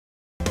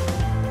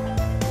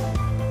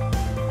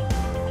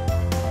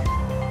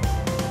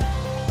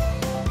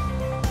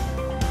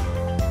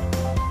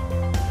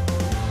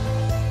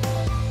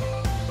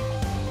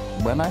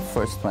When I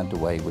first went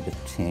away with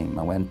the team,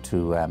 I went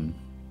to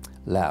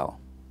Laos.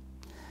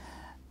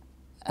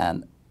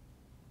 And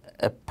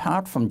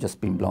apart from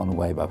just being blown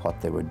away by what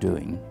they were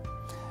doing,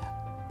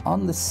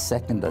 on the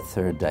second or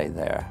third day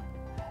there,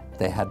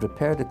 they had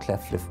repaired a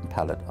cleft lip and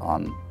palate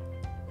on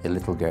a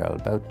little girl,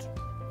 about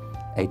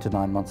 8 to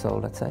 9 months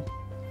old, I'd say.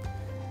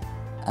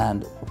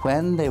 And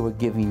when they were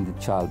giving the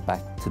child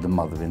back to the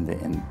mother,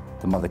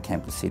 the mother came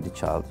to see the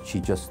child,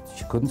 she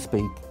couldn't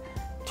speak,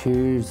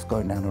 tears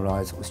going down her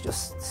eyes. It was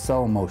just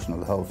so emotional,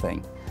 the whole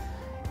thing.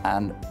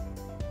 And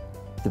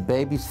the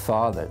baby's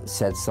father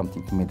said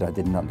something to me that I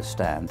didn't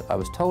understand. I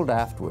was told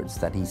afterwards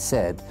that he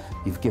said,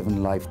 "You've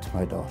given life to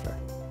my daughter."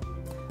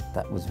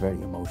 That was very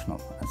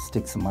emotional. It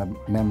sticks in my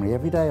memory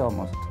every day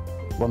almost.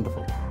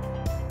 Wonderful.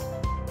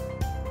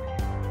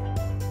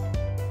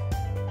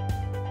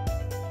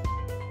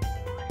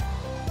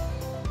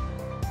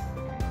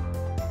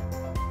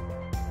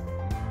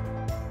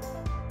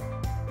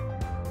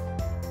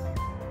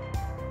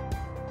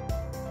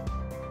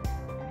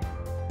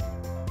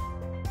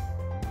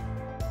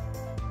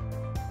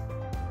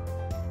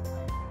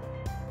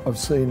 I've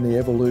seen the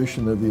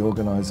evolution of the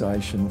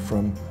organisation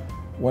from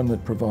one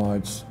that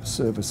provides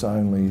service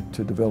only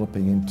to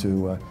developing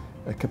into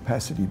a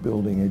capacity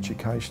building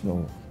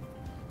educational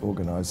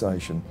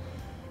organisation.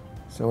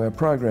 So our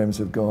programs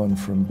have gone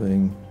from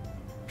being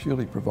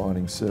purely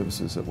providing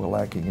services that were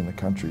lacking in the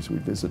countries we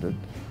visited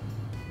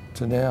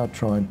to now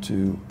trying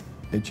to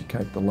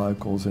educate the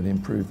locals and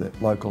improve their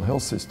local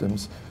health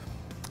systems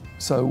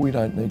so we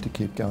don't need to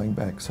keep going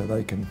back, so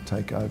they can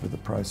take over the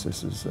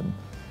processes and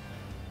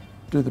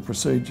do the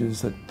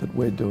procedures that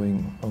we're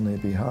doing on their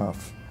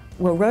behalf.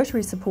 Well,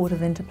 Rotary support of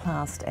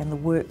Interplast and the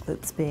work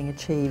that's being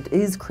achieved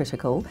is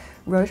critical.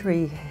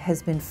 Rotary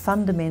has been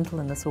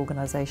fundamental in this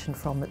organisation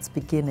from its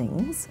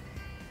beginnings.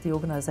 The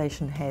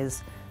organisation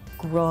has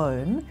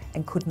grown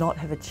and could not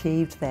have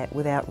achieved that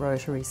without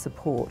Rotary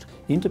support.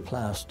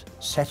 Interplast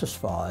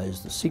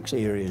satisfies the 6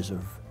 areas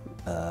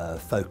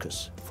of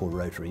focus for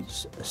Rotary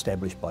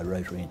established by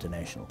Rotary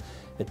International.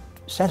 It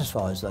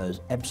satisfies those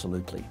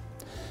absolutely.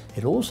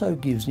 It also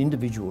gives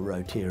individual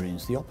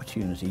Rotarians the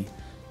opportunity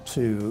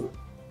to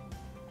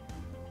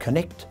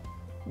connect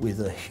with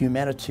a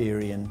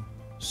humanitarian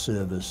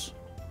service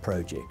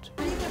project.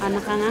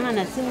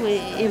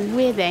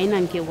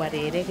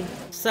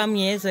 Some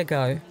years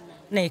ago,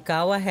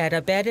 Neikawa had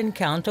a bad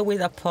encounter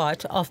with a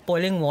pot of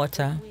boiling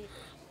water.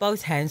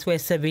 Both hands were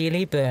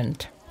severely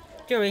burned.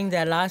 During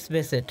their last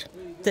visit,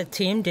 the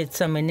team did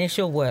some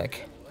initial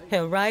work.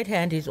 Her right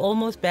hand is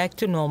almost back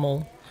to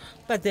normal,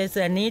 but there's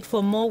a need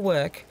for more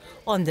work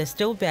on the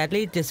still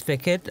badly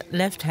disfigured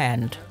left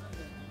hand.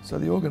 So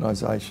the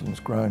organisation's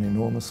grown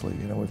enormously.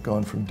 You know, we've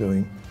gone from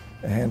doing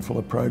a handful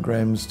of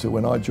programs to,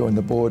 when I joined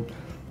the board,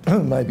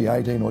 maybe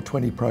 18 or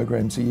 20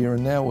 programs a year,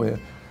 and now we're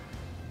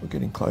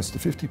getting close to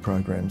 50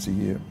 programs a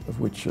year, of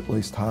which at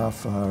least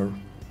half are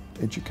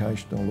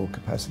educational or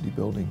capacity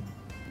building.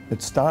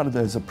 It started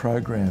as a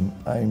program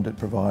aimed at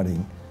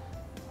providing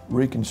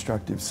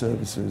reconstructive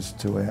services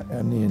to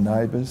our near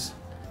neighbours.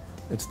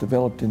 It's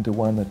developed into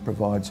one that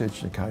provides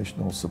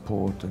educational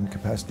support and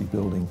capacity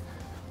building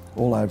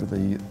all over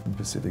the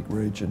Pacific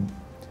region.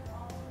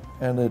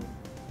 And it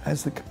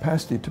has the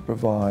capacity to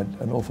provide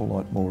an awful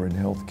lot more in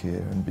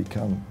healthcare and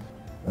become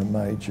a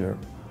major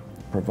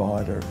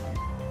provider.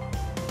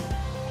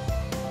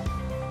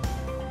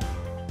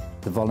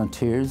 The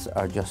volunteers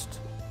are just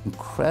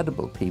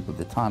incredible people,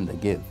 the time they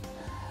give.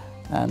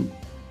 And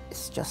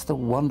it's just a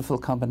wonderful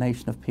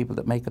combination of people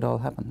that make it all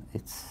happen.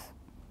 It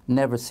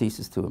never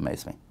ceases to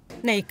amaze me.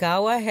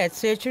 Neikawa had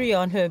surgery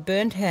on her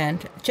burnt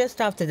hand just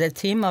after the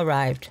team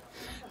arrived.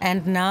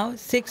 And now,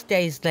 6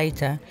 days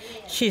later,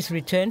 she's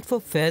returned for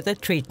further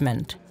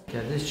treatment.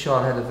 Okay, this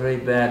child had a very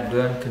bad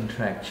burn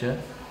contracture,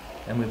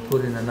 and we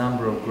put in a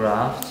number of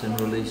grafts and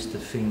released the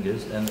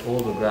fingers, and all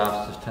the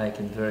grafts have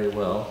taken very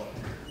well.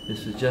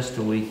 This was just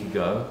a week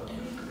ago,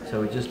 so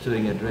we're just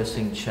doing a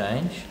dressing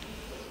change,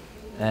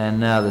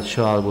 and now the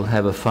child will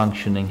have a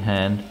functioning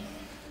hand.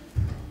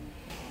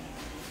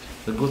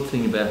 The good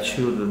thing about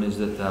children is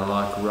that they're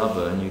like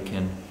rubber, and you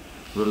can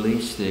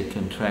release their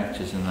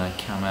contractures and they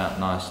come out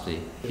nicely.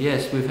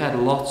 Yes, we've had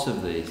lots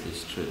of these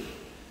this trip.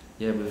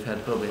 Yeah, we've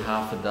had probably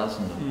half a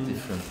dozen of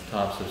different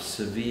types of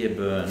severe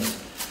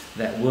burns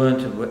that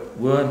weren't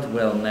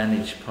well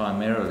managed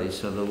primarily,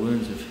 so the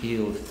wounds have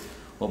healed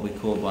what we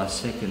call by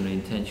secondary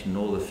intention.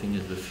 All the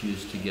fingers were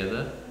fused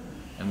together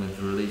and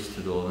we've released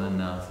it all, and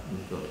now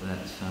we've got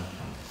that. So.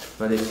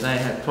 But if they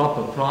had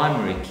proper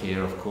primary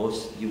care, of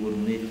course, you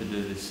wouldn't need to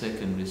do the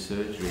secondary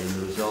surgery and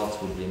the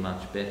results would be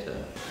much better.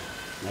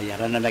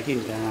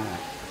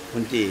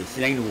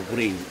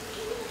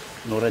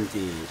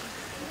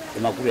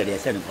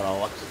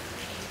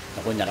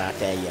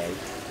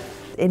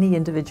 Any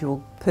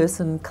individual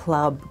person,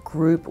 club,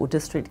 group or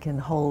district can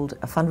hold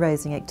a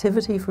fundraising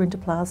activity for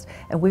Interplast,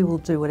 and we will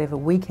do whatever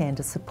we can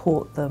to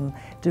support them,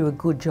 do a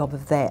good job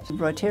of that.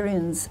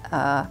 Rotarians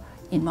are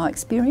in my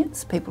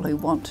experience, people who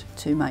want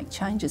to make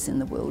changes in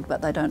the world,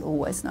 but they don't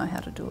always know how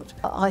to do it.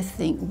 I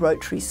think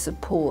Rotary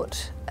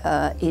support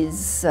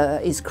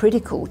is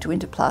critical to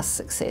Interplast's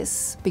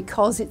success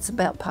because it's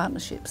about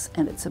partnerships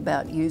and it's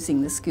about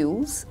using the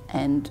skills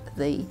and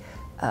the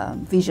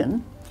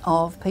vision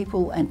of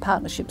people and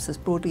partnerships as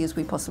broadly as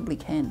we possibly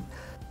can.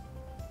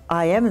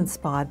 I am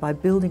inspired by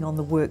building on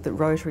the work that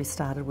Rotary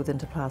started with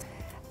Interplast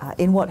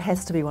in what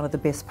has to be one of the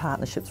best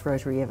partnerships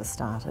Rotary ever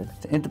started.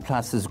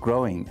 Interplast is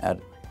growing at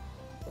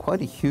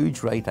quite a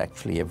huge rate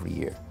actually every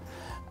year,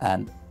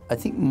 and I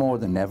think more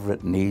than ever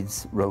it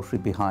needs Rotary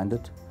behind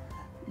it,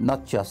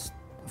 not just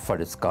for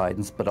its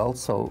guidance, but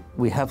also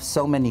we have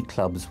so many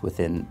clubs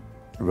within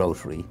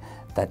Rotary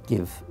that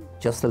give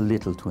just a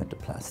little to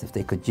Interplast. If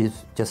they could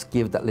just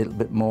give that little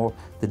bit more,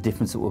 the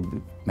difference it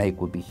would make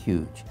would be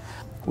huge.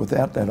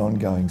 Without that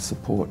ongoing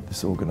support,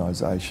 this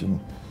organisation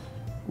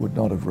would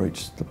not have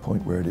reached the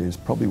point where it is,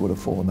 probably would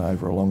have fallen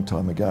over a long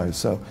time ago.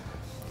 So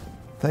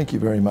thank you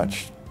very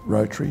much,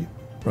 Rotary,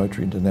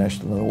 Rotary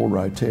International and all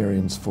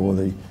Rotarians for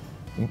the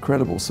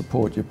incredible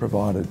support you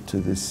provided to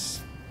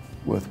this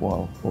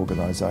worthwhile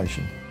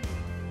organisation.